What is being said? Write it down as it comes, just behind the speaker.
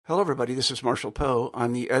Hello, everybody. This is Marshall Poe.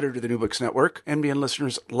 I'm the editor of the New Books Network. NBN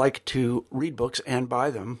listeners like to read books and buy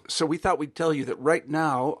them. So we thought we'd tell you that right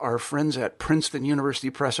now, our friends at Princeton University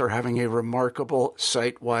Press are having a remarkable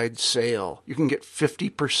site-wide sale. You can get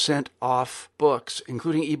 50% off books,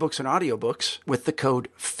 including ebooks and audiobooks, with the code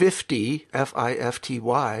 50,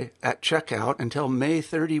 F-I-F-T-Y, at checkout until May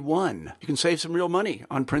 31. You can save some real money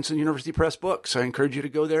on Princeton University Press books. I encourage you to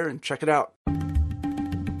go there and check it out.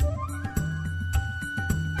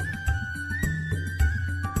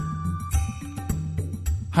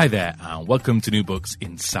 Hi there, and welcome to New Books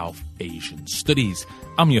in South Asian Studies.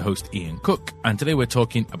 I'm your host, Ian Cook, and today we're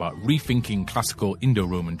talking about rethinking classical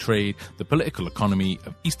Indo-Roman trade, the political economy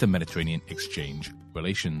of Eastern Mediterranean exchange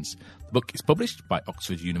relations. The book is published by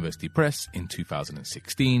Oxford University Press in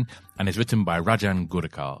 2016 and is written by Rajan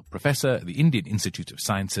Gurikal, Professor at the Indian Institute of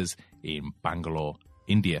Sciences in Bangalore,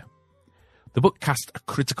 India. The book casts a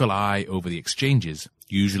critical eye over the exchanges,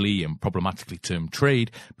 usually and problematically termed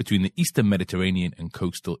trade, between the Eastern Mediterranean and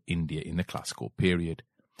coastal India in the classical period.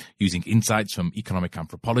 Using insights from economic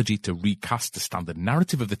anthropology to recast the standard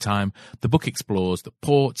narrative of the time, the book explores the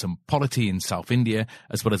ports and polity in South India,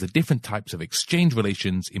 as well as the different types of exchange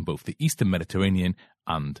relations in both the Eastern Mediterranean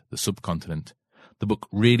and the subcontinent. The book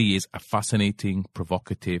really is a fascinating,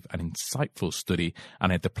 provocative and insightful study,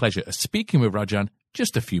 and I had the pleasure of speaking with Rajan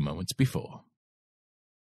just a few moments before.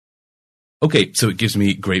 Okay, so it gives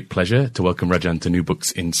me great pleasure to welcome Rajan to New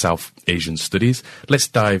Books in South Asian Studies. Let's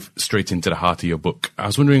dive straight into the heart of your book. I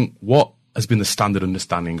was wondering, what has been the standard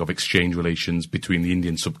understanding of exchange relations between the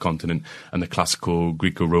Indian subcontinent and the classical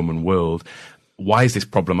Greco-Roman world? Why is this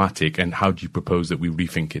problematic, and how do you propose that we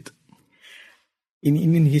rethink it? In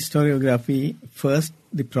Indian historiography, first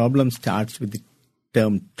the problem starts with the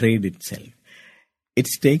term trade itself.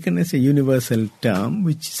 It's taken as a universal term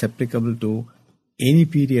which is applicable to any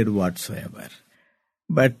period whatsoever.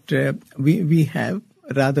 But we have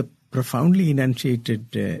rather profoundly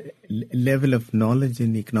enunciated level of knowledge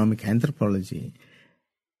in economic anthropology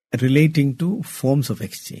relating to forms of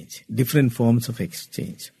exchange, different forms of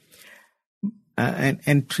exchange.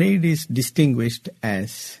 And trade is distinguished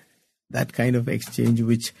as that kind of exchange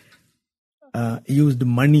which used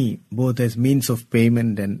money both as means of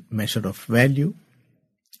payment and measure of value,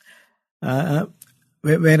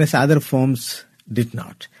 whereas other forms did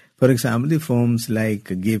not. For example, the forms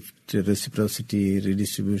like gift, reciprocity,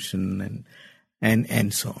 redistribution,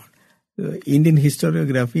 and so on. Indian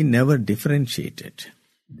historiography never differentiated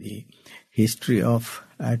the history of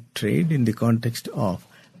trade in the context of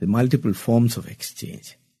the multiple forms of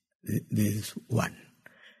exchange. This is one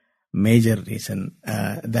major reason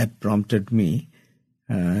that prompted me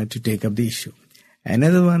to take up the issue.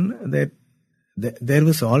 Another one, that there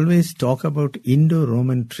was always talk about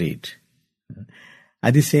Indo-Roman trade.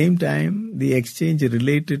 At the same time, the exchange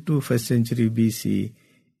related to 1st century BC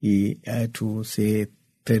to, say,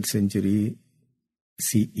 3rd century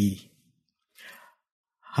CE.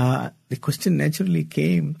 The question naturally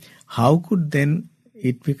came, how could then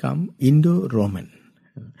it become Indo-Roman?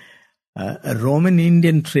 A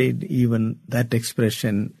Roman-Indian trade, even that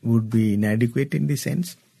expression would be inadequate in the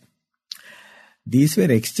sense. These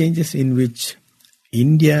were exchanges in which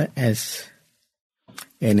India as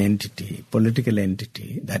an entity, political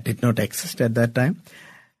entity that did not exist at that time,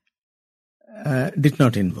 did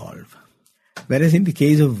not involve. Whereas in the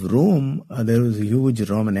case of Rome, there was a huge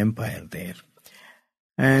Roman Empire there.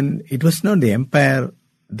 And it was not the empire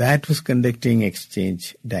that was conducting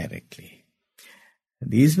exchange directly.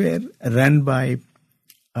 These were run by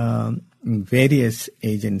various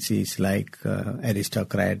agencies like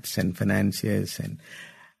aristocrats and financiers and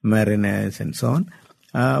mariners and so on.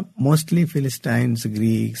 Mostly Philistines,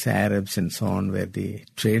 Greeks, Arabs and so on were the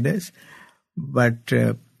traders. But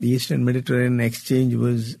the Eastern Mediterranean exchange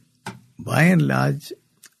was by and large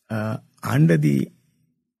under the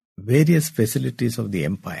various facilities of the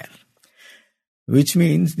empire, which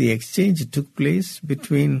means the exchange took place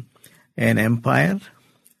between an empire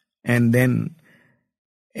and then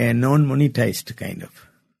a non-monetized kind of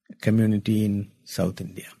community in South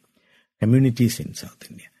India, communities in South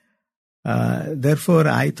India. Therefore,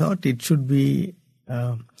 I thought it should be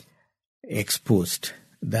exposed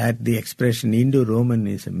that the expression Indo-Roman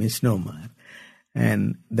is a misnomer,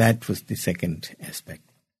 and that was the second aspect.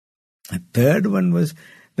 A third one was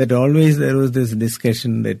that always there was this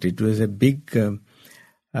discussion that it was a big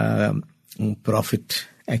profit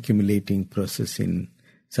accumulating process in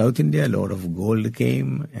South India. A lot of gold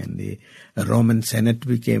came, and the Roman Senate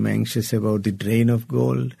became anxious about the drain of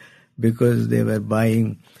gold because they were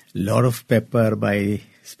buying a lot of pepper by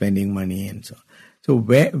spending money and so on. So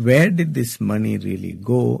where did this money really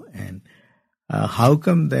go? And how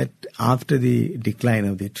come that after the decline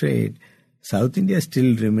of the trade, South India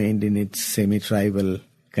still remained in its semi-tribal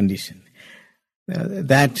condition?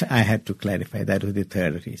 That I had to clarify. That was the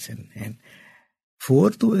third reason. And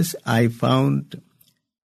fourth was, I found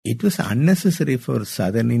it was unnecessary for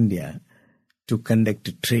southern India to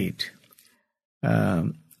conduct trade.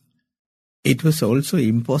 It was also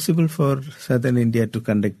impossible for southern India to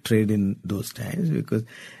conduct trade in those times because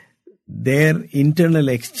their internal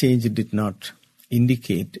exchange did not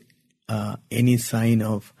indicate any sign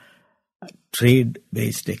of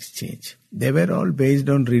trade-based exchange. They were all based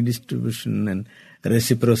on redistribution and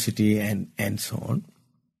reciprocity and so on.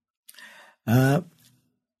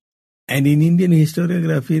 And in Indian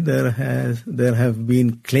historiography, there have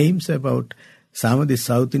been claims about some of the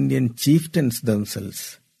South Indian chieftains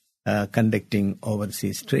themselves conducting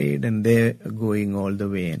overseas trade, and they're going all the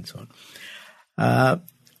way and so on.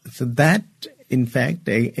 So that, in fact,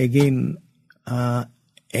 again,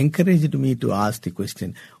 encouraged me to ask the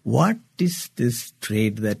question, what is this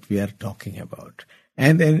trade that we are talking about?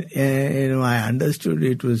 And then, I understood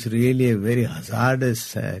it was really a very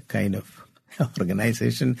hazardous kind of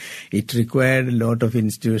organization. It required a lot of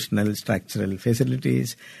institutional structural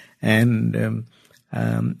facilities, and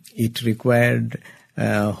it required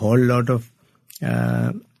a whole lot of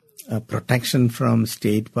protection from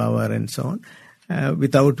state power and so on,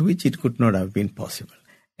 without which it could not have been possible.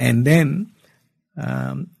 And then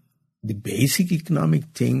the basic economic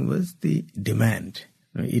thing was the demand.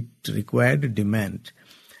 It required demand.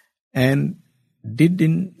 And did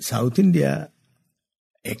in South India,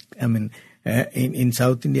 in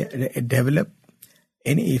South India, develop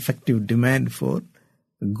any effective demand for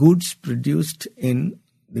goods produced in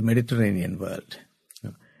the Mediterranean world?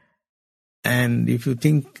 And if you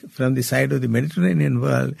think from the side of the Mediterranean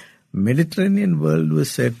world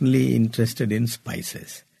was certainly interested in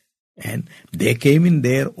spices. And they came in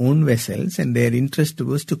their own vessels, and their interest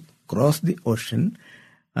was to cross the ocean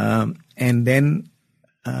and then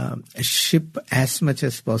ship as much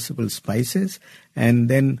as possible spices and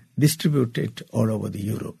then distribute it all over the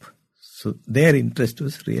Europe. So their interest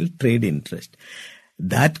was real trade interest.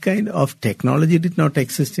 That kind of technology did not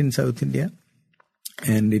exist in South India,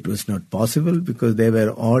 and it was not possible because they were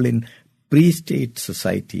all in pre-state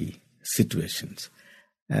society situations.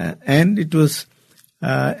 And it was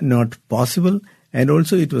not possible, and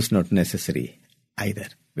also it was not necessary either.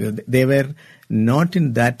 They were not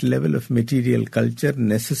in that level of material culture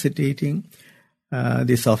necessitating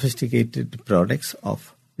the sophisticated products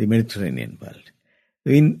of the Mediterranean world.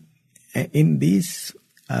 In these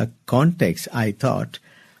contexts, I thought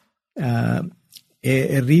a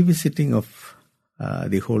revisiting of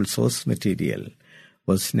the whole source material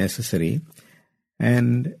was necessary,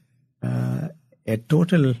 and a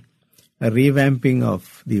total revamping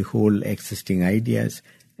of the whole existing ideas,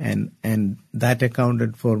 and that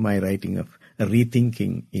accounted for my writing of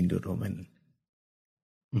rethinking Indo-Roman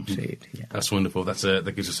trade. Yeah. That's wonderful.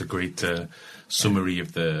 That gives us a great summary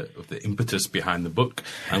of the impetus behind the book.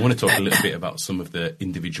 I want to talk a little bit about some of the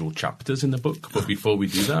individual chapters in the book, but before we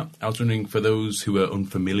do that, I was wondering, for those who are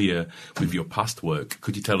unfamiliar with your past work,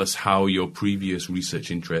 could you tell us how your previous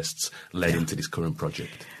research interests led into this current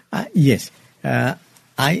project? Yes.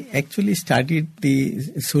 I actually studied the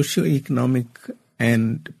socio-economic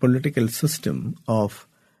and political system of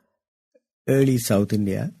early South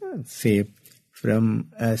India, say from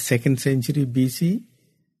 2nd century BC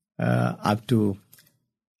up to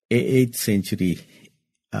 8th century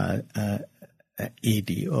AD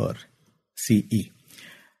or CE.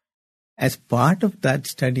 As part of that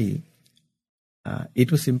study,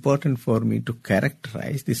 it was important for me to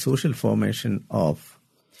characterize the social formation of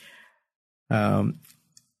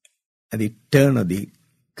the turn of the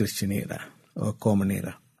Christian era or Common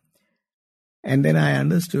Era. And then I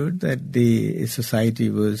understood that the society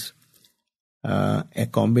was a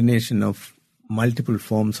combination of multiple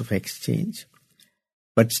forms of exchange,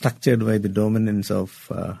 but structured by the dominance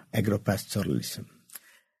of agro-pastoralism.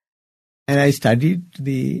 And I studied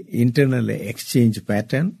the internal exchange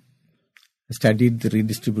pattern, studied the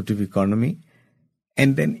redistributive economy,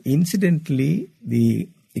 and then incidentally the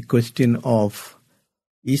question of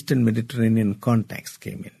Eastern Mediterranean contacts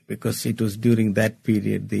came in, because it was during that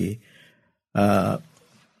period the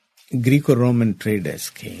Greco-Roman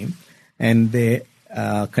traders came, and they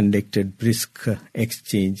conducted brisk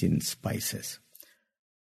exchange in spices.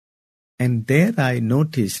 And there I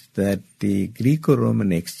noticed that the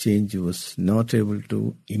Greco-Roman exchange was not able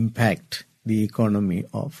to impact the economy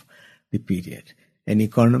of the period. An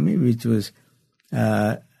economy which was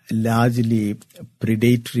largely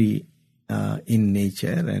predatory in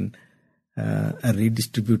nature, and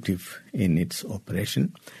redistributive in its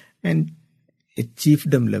operation, and a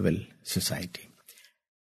chiefdom level society.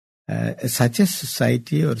 Such a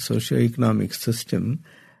society or socio-economic system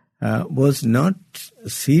was not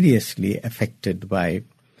seriously affected by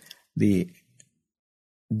the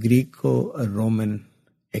Greco-Roman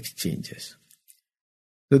exchanges.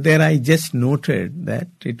 So there I just noted that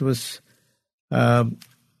it was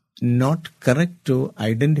not correct to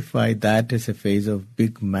identify that as a phase of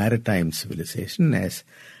big maritime civilization as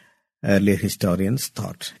earlier historians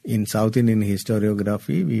thought. In South Indian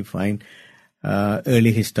historiography, we find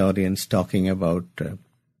early historians talking about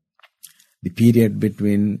the period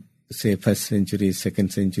between, say, 1st century,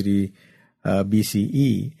 2nd century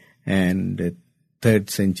BCE and 3rd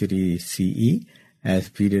century CE as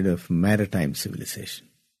period of maritime civilization.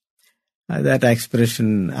 That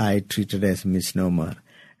expression I treated as misnomer,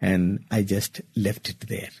 and I just left it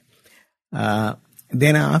there.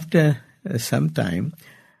 Then after some time,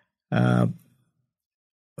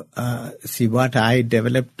 see, what I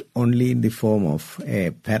developed only in the form of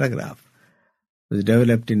a paragraph was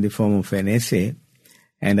developed in the form of an essay,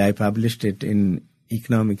 and I published it in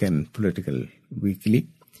Economic and Political Weekly.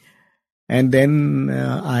 And then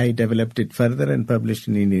I developed it further and published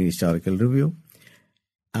in Indian Historical Review.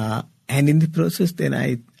 And in the process, then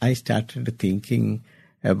I started thinking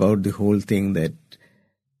about the whole thing, that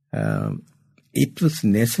it was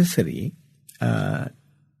necessary to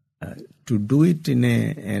do it in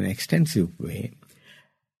an extensive way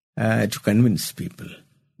to convince people,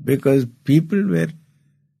 because people were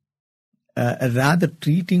rather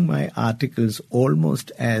treating my articles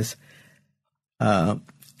almost as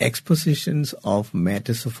expositions of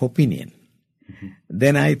matters of opinion. Mm-hmm.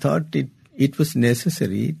 Then I thought it was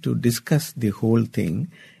necessary to discuss the whole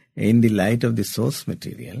thing in the light of the source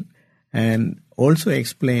material, and also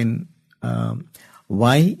explain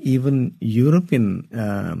why even European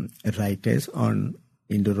writers on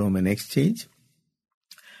Indo-Roman exchange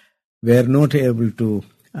were not able to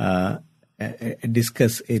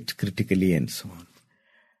discuss it critically and so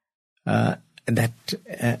on. That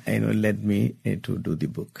led me to do the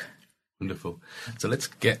book. Wonderful. So let's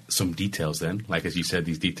get some details then. Like, as you said,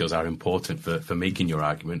 these details are important for making your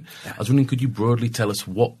argument. Yeah. I was wondering, could you broadly tell us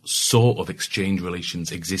what sort of exchange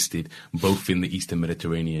relations existed both in the Eastern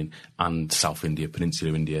Mediterranean and South India,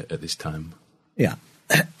 Peninsular India at this time? Yeah.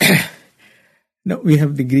 Now, we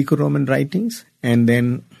have the Greco-Roman writings and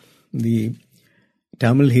then the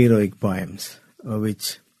Tamil heroic poems,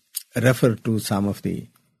 which refer to some of the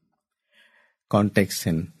contexts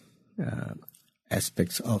and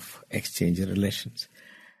aspects of exchange relations.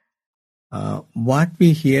 What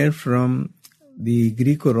we hear from the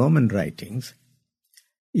Greco-Roman writings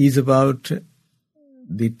is about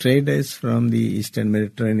the traders from the Eastern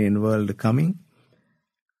Mediterranean world coming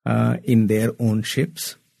in their own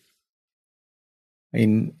ships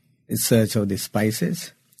in search of the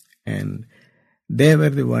spices, and they were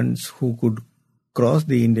the ones who could cross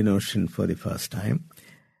the Indian Ocean for the first time.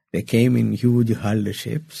 They came in huge hulled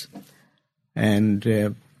ships and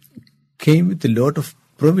came with a lot of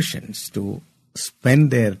provisions to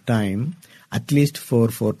spend their time at least 4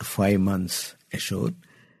 to 5 months ashore.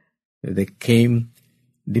 They came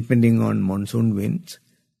depending on monsoon winds,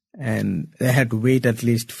 and they had to wait at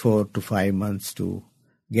least 4 to 5 months to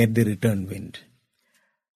get the return wind.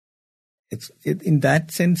 In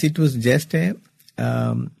that sense, it was just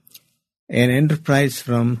an enterprise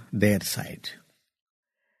from their side.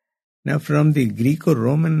 Now, from the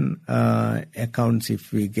Greco-Roman accounts,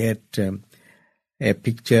 if we get a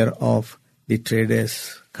picture of the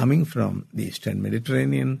traders coming from the Eastern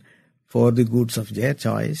Mediterranean for the goods of their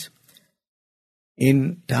choice,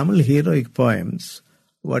 in Tamil heroic poems,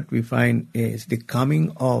 what we find is the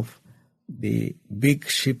coming of the big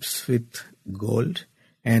ships with gold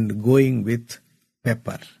and going with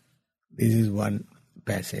pepper. This is one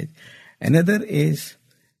passage. Another is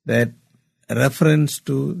that reference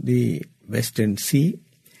to the Western Sea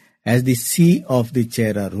as the sea of the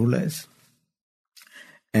Chera rulers,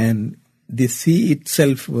 and the sea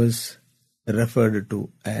itself was referred to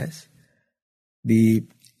as the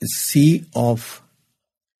sea of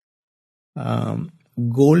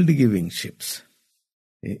gold-giving ships.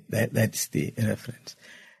 That's the reference.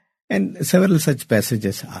 And several such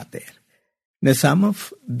passages are there. Now, some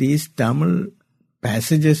of these Tamil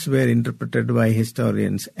passages were interpreted by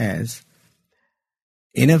historians as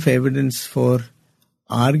enough evidence for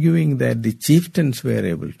arguing that the chieftains were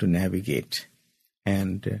able to navigate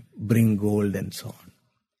and bring gold and so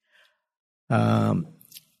on.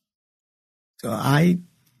 So I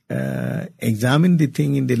examined the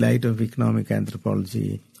thing in the light of economic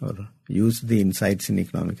anthropology, or used the insights in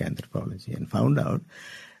economic anthropology, and found out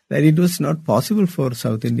that it was not possible for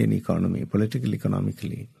South Indian economy,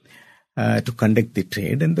 economically, to conduct the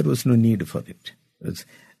trade, and there was no need for it.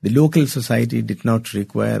 The local society did not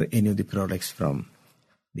require any of the products from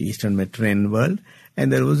the Eastern Mediterranean world,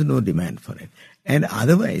 and there was no demand for it. And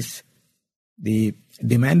otherwise, the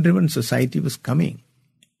demand-driven society was coming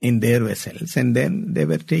in their vessels, and then they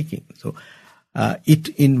were taking. So it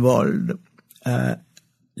involved a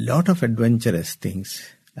lot of adventurous things.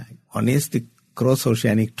 One is the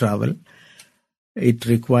cross-oceanic travel. It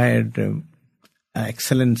required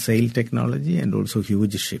excellent sail technology and also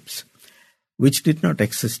huge ships, which did not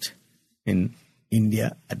exist in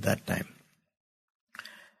India at that time.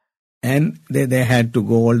 And they had to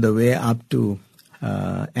go all the way up to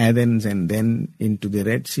Athens and then into the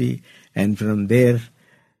Red Sea, and from there,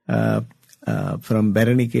 from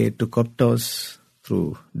Berenike to Koptos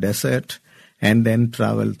through desert, and then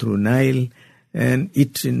travel through Nile. And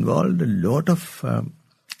it involved a lot of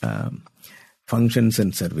functions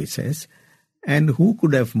and services. And who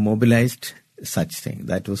could have mobilized such thing?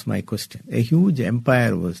 That was my question. A huge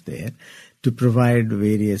empire was there to provide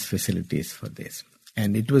various facilities for this.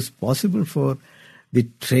 And it was possible for the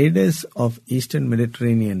traders of Eastern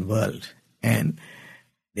Mediterranean world, and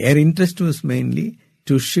their interest was mainly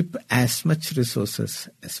to ship as much resources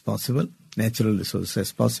as possible, natural resources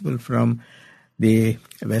as possible, from the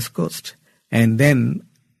west coast, and then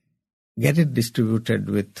get it distributed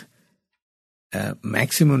with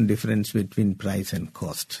maximum difference between price and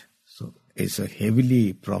cost. So it's a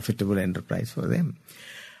heavily profitable enterprise for them.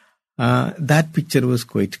 That picture was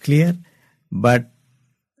quite clear, but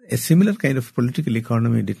a similar kind of political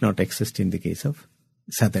economy did not exist in the case of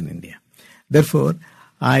southern India. Therefore,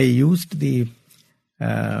 I used the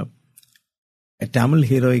a Tamil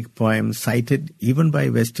heroic poem cited even by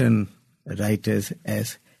Western writers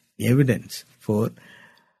as evidence for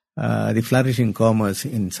the flourishing commerce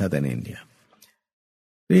in southern India.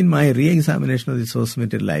 In my re-examination of the source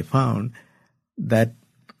material, I found that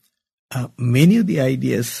many of the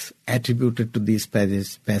ideas attributed to these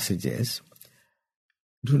passages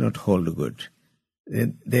do not hold good.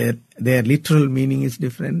 Their literal meaning is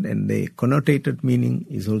different, and the connotated meaning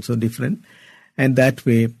is also different. And that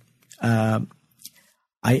way, I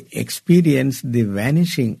experienced the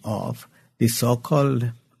vanishing of the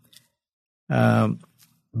so-called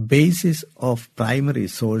basis of primary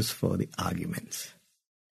source for the arguments.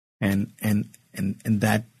 And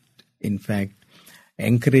that, in fact,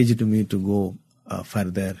 encouraged me to go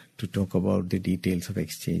further to talk about the details of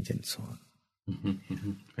exchange and so on.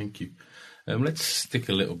 Thank you. Let's stick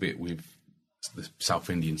a little bit with the South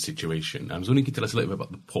Indian situation. I was wondering if you could tell us a little bit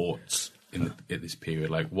about the ports at this period.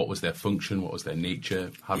 Like, what was their function? What was their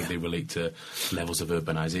nature? How did they relate to levels of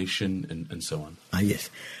urbanization and so on? Yes.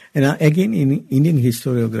 And again, in Indian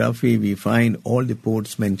historiography, we find all the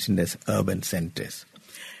ports mentioned as urban centers.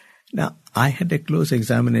 Now, I had a close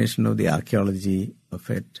examination of the archaeology of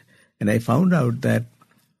it, and I found out that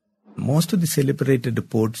most of the celebrated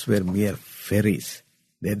ports were mere ferries.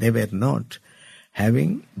 They were not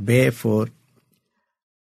having bay for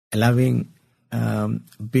allowing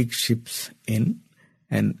big ships in,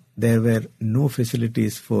 and there were no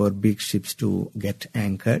facilities for big ships to get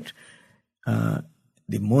anchored.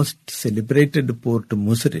 The most celebrated port,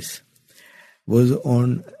 Muziris, was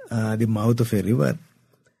on the mouth of a river,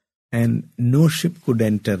 and no ship could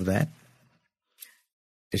enter that.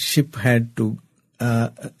 A ship had to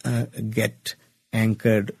get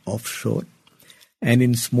anchored offshore, and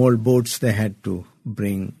in small boats they had to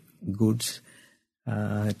bring goods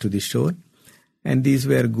to the shore, and these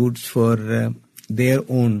were goods for their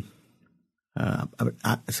own.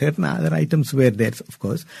 Certain other items were there, of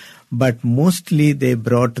course, but mostly they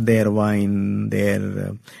brought their wine,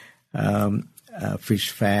 their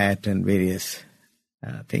fish fat and various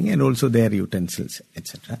things, and also their utensils,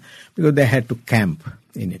 etc., because they had to camp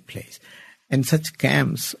in a place. And such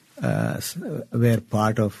camps were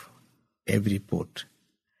part of every port.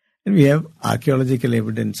 And we have archaeological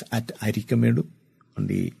evidence at Arikamedu on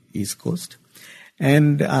the east coast,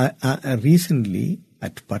 and recently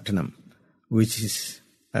at Pattanam, which is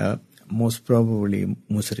most probably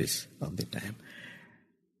Muziris of the time.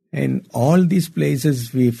 In all these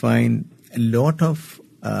places we find a lot of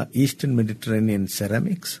Eastern Mediterranean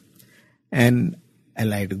ceramics and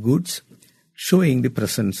allied goods, showing the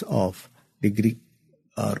presence of the Greek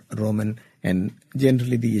or Roman and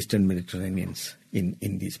generally the Eastern Mediterraneans in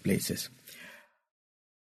these places.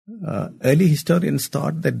 Early historians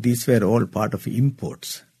thought that these were all part of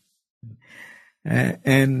imports.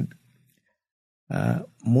 And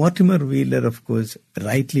Mortimer Wheeler, of course,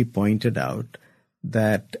 rightly pointed out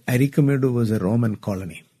that Arikomedo was a Roman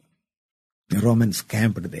colony. The Romans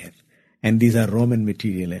camped there, and these are Roman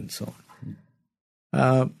material and so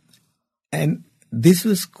on. And this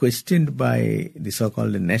was questioned by the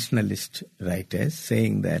so-called nationalist writers,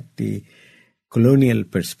 saying that the colonial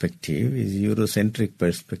perspective is Eurocentric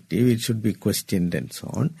perspective, it should be questioned and so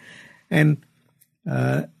on. And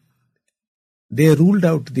they ruled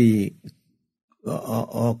out the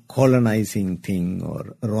colonizing thing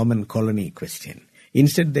or Roman colony question.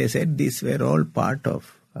 Instead, they said these were all part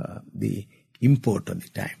of the import of the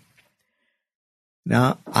time.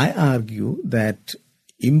 Now, I argue that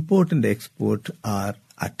import and export are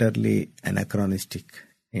utterly anachronistic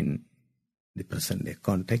in the present day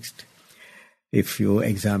context if you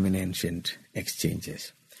examine ancient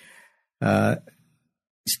exchanges.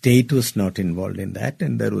 State was not involved in that,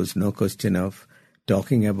 and there was no question of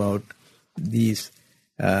talking about these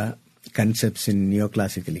concepts in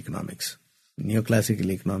neoclassical economics.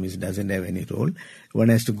 Neoclassical economics doesn't have any role. One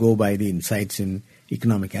has to go by the insights in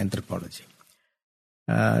economic anthropology.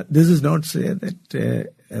 This is not to say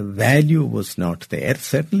that value was not there.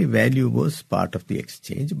 Certainly value was part of the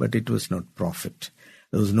exchange, but it was not profit.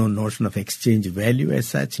 There was no notion of exchange value as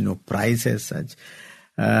such, no price as such.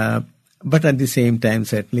 But at the same time,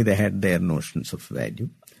 certainly they had their notions of value.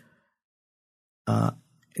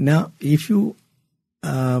 Now, if you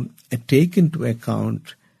take into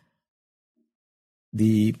account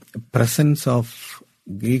the presence of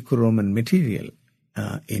Greco-Roman material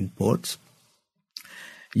in ports,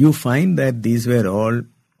 you find that these were all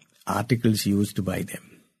articles used by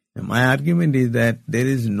them. Now, my argument is that there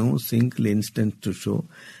is no single instance to show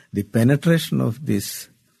the penetration of this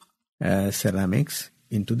ceramics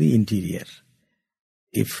into the interior.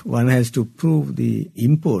 If one has to prove the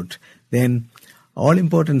import, then all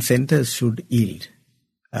important centers should yield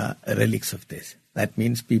relics of this. That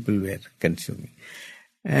means people were consuming.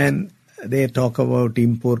 And they talk about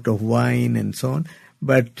import of wine and so on,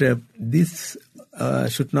 but this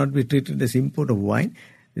should not be treated as import of wine.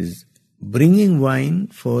 Is bringing wine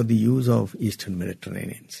for the use of Eastern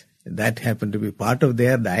Mediterraneans. That happened to be part of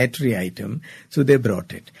their dietary item, so they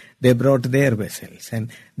brought it. They brought their vessels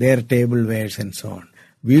and their tablewares and so on.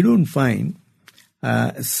 We don't find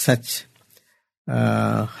such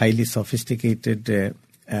highly sophisticated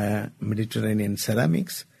Mediterranean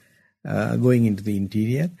ceramics going into the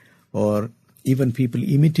interior, or even people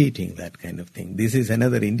imitating that kind of thing. This is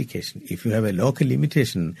another indication. If you have a local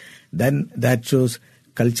imitation, then that shows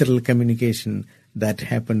cultural communication that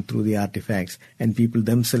happened through the artifacts, and people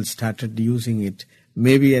themselves started using it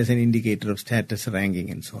maybe as an indicator of status, ranking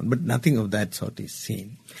and so on. But nothing of that sort is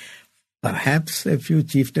seen. Perhaps a few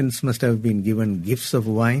chieftains must have been given gifts of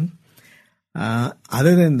wine.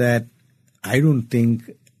 Other than that, I don't think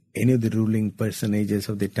any of the ruling personages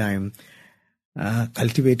of the time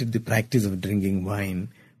cultivated the practice of drinking wine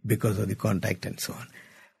because of the contact and so on.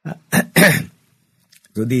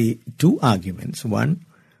 So the two arguments, one,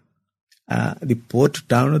 the port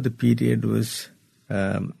town of the period was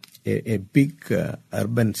a big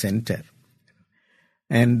urban center,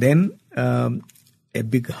 and then a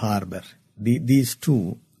big harbor. These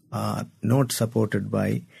two are not supported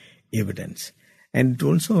by evidence. And it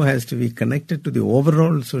also has to be connected to the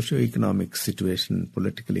overall socio-economic situation,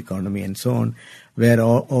 political economy and so on, where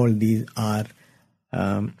all these are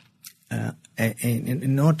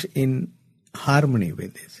not in harmony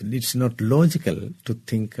with this. It's not logical to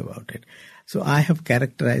think about it. So I have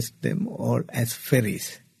characterized them all as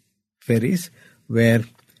ferries. Ferries where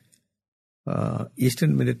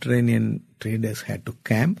Eastern Mediterranean traders had to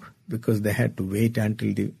camp because they had to wait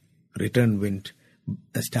until the return wind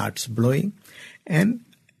starts blowing, and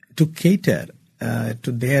to cater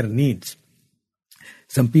to their needs.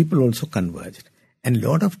 Some people also converged. And a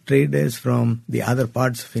lot of traders from the other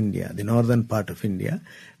parts of India, the northern part of India,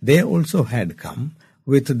 they also had come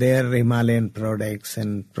with their Himalayan products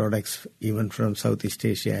and products even from Southeast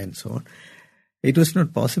Asia and so on. It was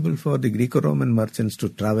not possible for the Greco-Roman merchants to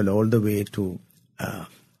travel all the way to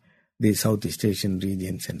the Southeast Asian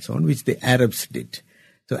regions and so on, which the Arabs did.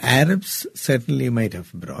 So Arabs certainly might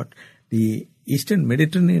have brought. The Eastern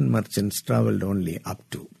Mediterranean merchants traveled only up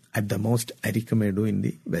to, at the most, Arikomedo in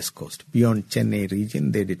the west coast. Beyond Chennai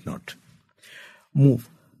region, they did not move.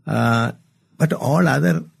 But all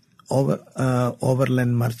other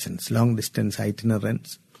overland merchants, long-distance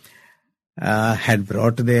itinerants, had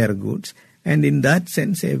brought their goods. And in that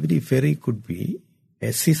sense, every ferry could be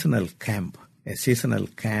a seasonal camp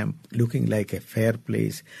looking like a fair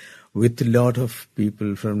place with a lot of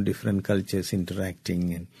people from different cultures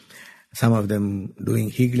interacting. Some of them doing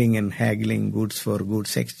higgling and haggling, goods for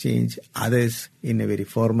goods exchange, others in a very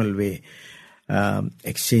formal way,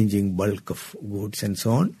 exchanging bulk of goods and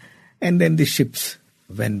so on. And then the ships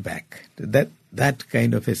went back. That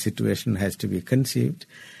kind of a situation has to be conceived.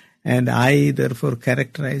 And I therefore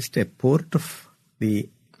characterized a port of it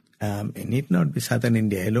need not be southern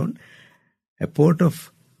India alone, a port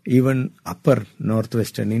of even upper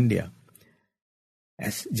northwestern India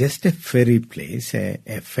as just a ferry place, a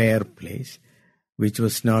fair place, which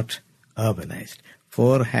was not urbanized.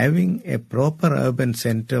 For having a proper urban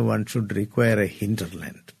center, one should require a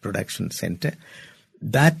hinterland production center.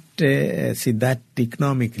 That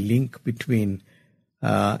economic link between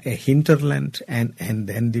a hinterland and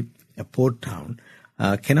then a port town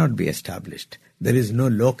cannot be established. There is no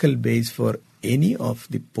local base for any of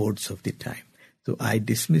the ports of the time. So I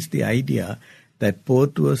dismiss the idea that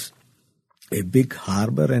port was a big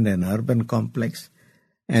harbor and an urban complex.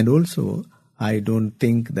 And also, I don't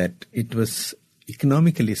think that it was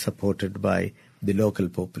economically supported by the local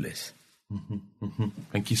populace. Mm-hmm, mm-hmm.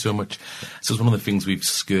 Thank you so much. So one of the things we've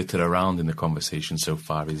skirted around in the conversation so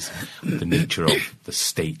far is the nature of the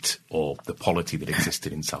state or the polity that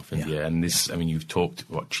existed in South India. And this, I mean, you've talked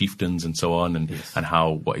about chieftains and so on, and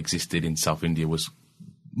how what existed in South India was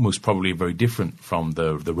most probably very different from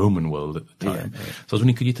the Roman world at the time. So I was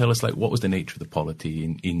wondering, could you tell us, what was the nature of the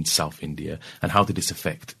polity in South India, and how did this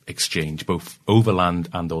affect exchange, both overland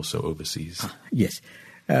and also overseas? Yes.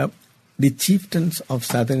 The chieftains of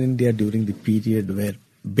southern India during the period were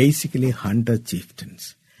basically hunter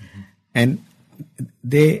chieftains. Mm-hmm. And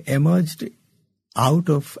they emerged out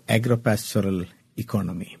of agripastoral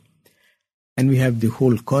economy. And we have the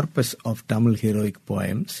whole corpus of Tamil heroic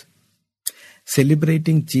poems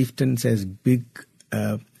celebrating chieftains as big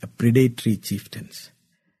predatory chieftains.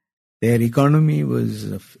 Their economy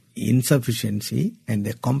was of insufficiency, and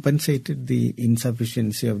they compensated the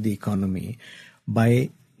insufficiency of the economy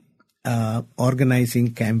by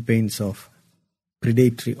organizing campaigns of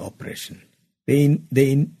predatory operation. They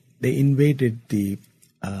invaded the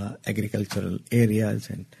agricultural areas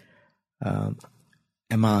and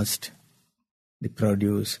amassed the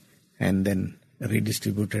produce and then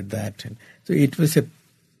redistributed that. And so it was a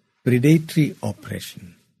predatory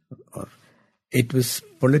operation, or it was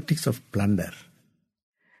politics of plunder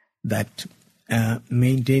that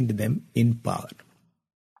maintained them in power.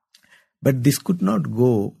 But this could not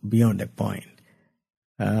go beyond a point.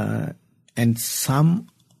 And some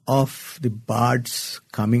of the bards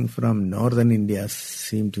coming from northern India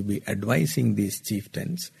seem to be advising these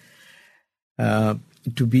chieftains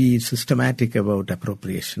to be systematic about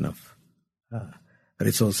appropriation of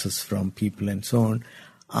resources from people and so on,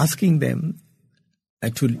 asking them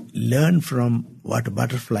to learn from what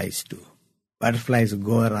butterflies do. Butterflies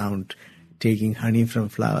go around taking honey from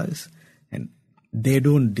flowers, and they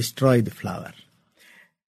don't destroy the flower.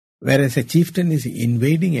 Whereas a chieftain is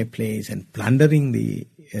invading a place and plundering the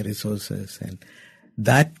resources, and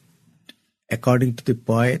that, according to the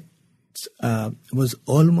poets, was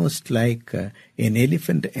almost like an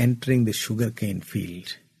elephant entering the sugarcane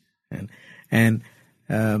field.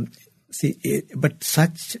 But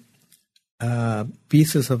such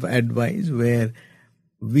pieces of advice were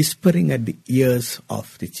whispering at the ears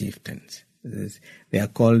of the chieftains. They are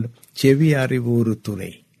called Chevi Arivuru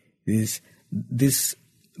Thurai. This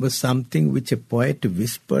was something which a poet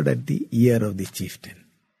whispered at the ear of the chieftain,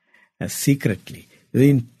 secretly.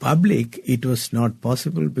 In public, it was not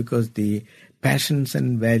possible because the passions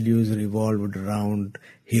and values revolved around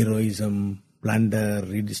heroism, plunder,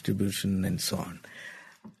 redistribution, and so on.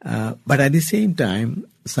 But at the same time,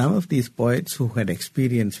 some of these poets who had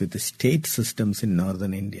experience with the state systems in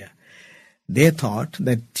northern India, they thought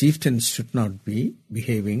that chieftains should not be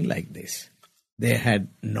behaving like this. They had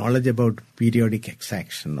knowledge about periodic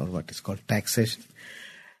exaction, or what is called taxation.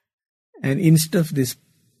 And instead of this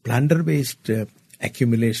plunder-based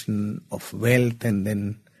accumulation of wealth and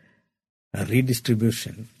then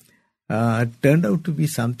redistribution, turned out to be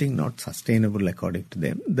something not sustainable according to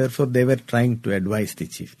them. Therefore, they were trying to advise the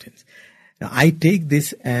chieftains. Now, I take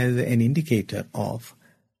this as an indicator of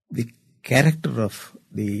the character of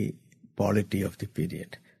the polity of the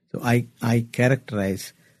period. So I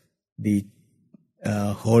characterize the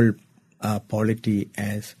whole polity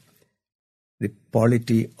as the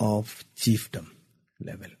polity of chiefdom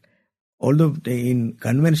level. Although in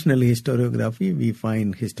conventional historiography, we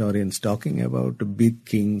find historians talking about big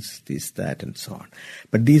kings, this, that, and so on.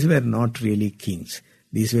 But these were not really kings.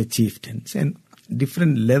 These were chieftains. And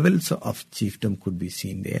different levels of chiefdom could be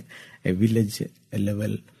seen there. A village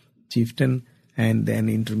level chieftain, and then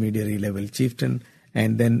intermediary level chieftain,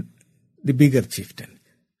 and then the bigger chieftain.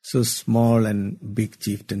 So small and big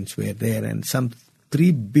chieftains were there, and some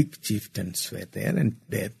 3 big chieftains were there, and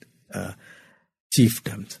their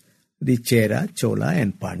chiefdoms, the Chera, Chola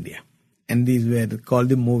and Pandya. And these were called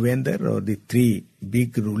the Movendar, or the 3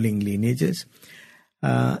 big ruling lineages.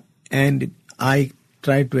 And I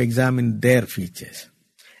tried to examine their features.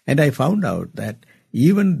 And I found out that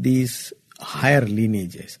even these higher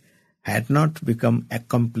lineages had not become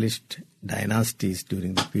accomplished dynasties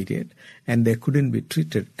during the period, and they couldn't be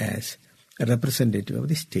treated as a representative of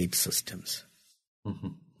the state systems. Mm-hmm.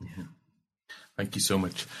 Mm-hmm. Thank you so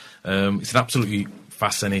much. It's an absolutely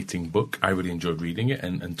fascinating book. I really enjoyed reading it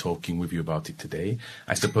and talking with you about it today.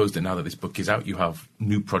 I suppose that now that this book is out, you have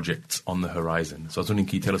new projects on the horizon. So I was wondering,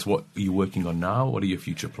 can you tell us what are you working on now? What are your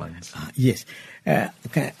future plans? Yes.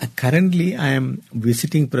 Currently, I am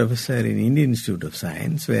visiting professor in Indian Institute of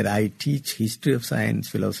Science, where I teach history of science,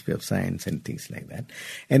 philosophy of science, and things like that.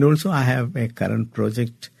 And also, I have a current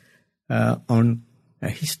project on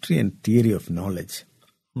history and theory of knowledge,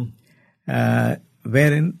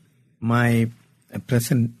 wherein my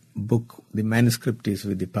present book, the manuscript is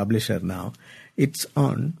with the publisher now. It's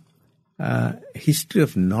on history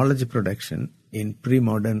of knowledge production in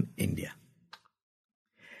pre-modern India.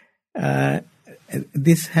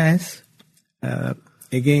 This has,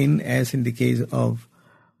 again, as in the case of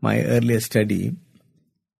my earlier study,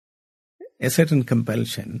 a certain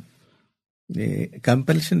compulsion. The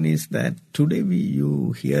compulsion is that today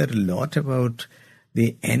you hear a lot about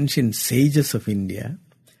the ancient sages of India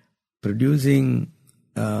producing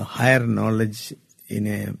higher knowledge in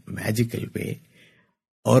a magical way,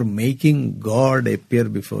 or making God appear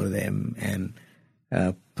before them and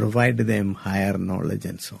provide them higher knowledge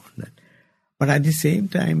and so on. But at the same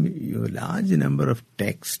time, you have a large number of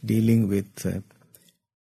texts dealing with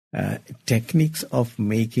techniques of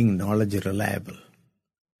making knowledge reliable.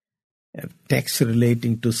 Texts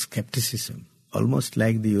relating to skepticism, almost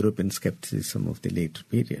like the European skepticism of the later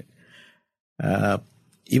period.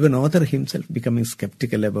 Even author himself becoming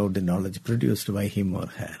skeptical about the knowledge produced by him or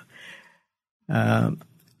her.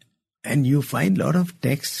 And you find a lot of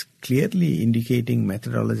texts clearly indicating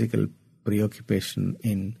methodological preoccupation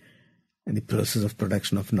in the process of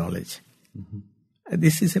production of knowledge. Mm-hmm.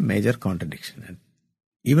 This is a major contradiction.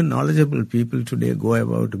 Even knowledgeable people today go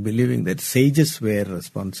about believing that sages were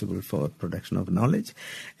responsible for production of knowledge,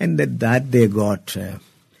 and that they got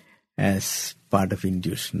as part of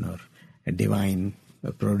intuition or a divine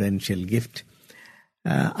providential gift.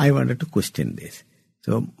 I wanted to question this.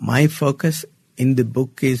 So my focus in the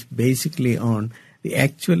book is basically on the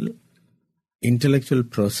actual intellectual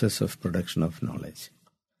process of production of knowledge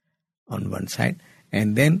on one side,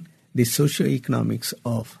 and then the socio-economics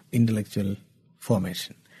of intellectual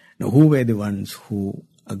formation. Now, who were the ones who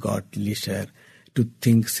got leisure to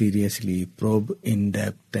think seriously, probe in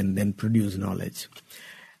depth, and then produce knowledge?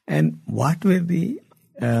 And what were the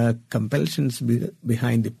compulsions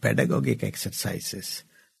behind the pedagogic exercises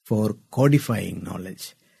for codifying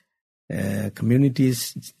knowledge?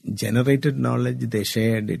 Communities generated knowledge, they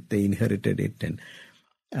shared it, they inherited it,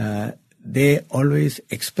 and they always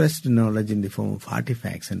expressed knowledge in the form of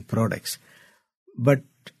artifacts and products. But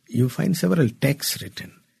you find several texts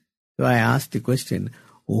written. So I asked the question,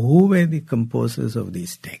 who were the composers of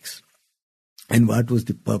these texts? And what was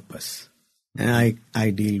the purpose? And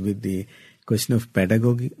I deal with the question of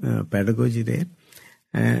pedagogy there.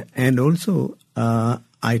 And also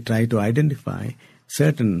I try to identify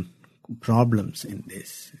certain problems in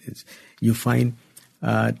this. You find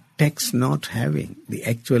texts not having the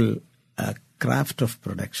actual craft of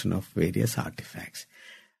production of various artifacts.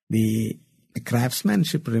 The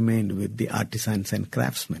craftsmanship remained with the artisans and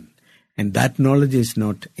craftsmen, and that knowledge is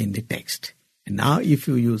not in the text. And now if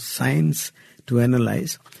you use science to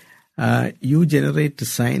analyze, you generate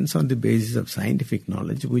science on the basis of scientific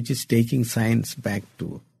knowledge, which is taking science back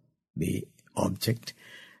to the object.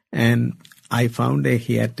 And I found a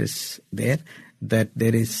hiatus there, that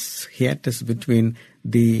there is hiatus between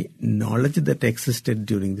the knowledge that existed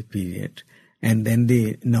during the period and then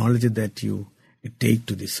the knowledge that you take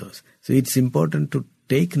to the source. So it's important to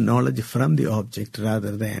take knowledge from the object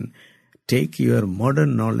rather than take your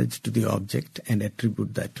modern knowledge to the object and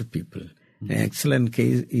attribute that to people. Mm-hmm. An excellent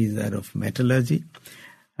case is that of metallurgy.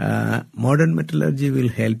 Modern metallurgy will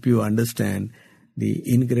help you understand the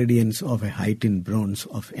ingredients of a high-tin bronze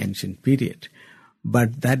of ancient period.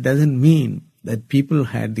 But that doesn't mean that people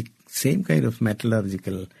had the same kind of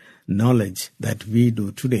metallurgical knowledge that we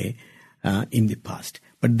do today in the past.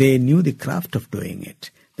 But they knew the craft of doing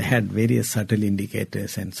it. They had various subtle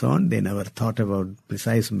indicators and so on. They never thought about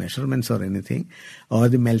precise measurements or anything, or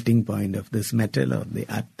the melting point of this metal or the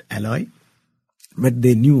alloy. but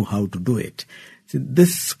they knew how to do it. So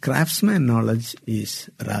this craftsman knowledge is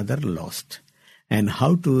rather lost. And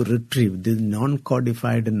how to retrieve this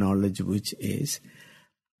non-codified knowledge which is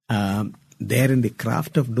there in the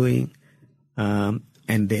craft of doing, and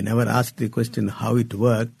they never asked the question how it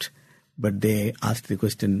worked, but they asked the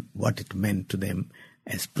question what it meant to them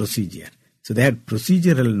as procedure. So they had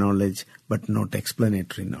procedural knowledge, but not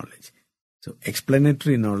explanatory knowledge. So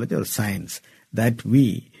explanatory knowledge or science that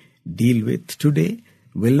we deal with today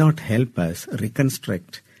will not help us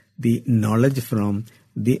reconstruct the knowledge from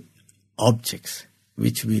the objects,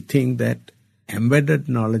 which we think that embedded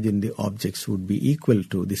knowledge in the objects would be equal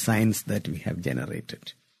to the science that we have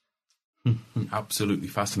generated. Absolutely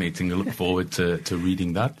fascinating. I look forward to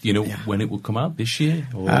reading that. You know, when it will come out, this year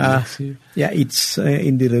or next year? Yeah, it's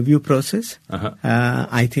in the review process.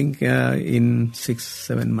 I think in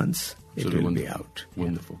 6-7 months it will be out.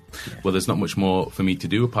 Wonderful. Yeah. Well, there's not much more for me to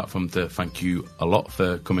do apart from to thank you a lot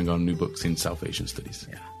for coming on New Books in South Asian Studies.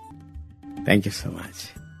 Yeah. Thank you so much.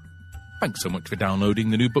 Thanks so much for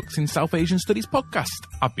downloading the New Books in South Asian Studies podcast.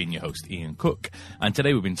 I've been your host, Ian Cook, and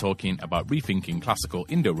today we've been talking about Rethinking Classical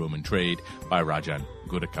Indo-Roman Trade by Rajan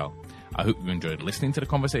Gudikal. I hope you enjoyed listening to the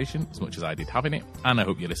conversation as much as I did having it, and I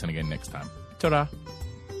hope you listen again next time. Ta-ra!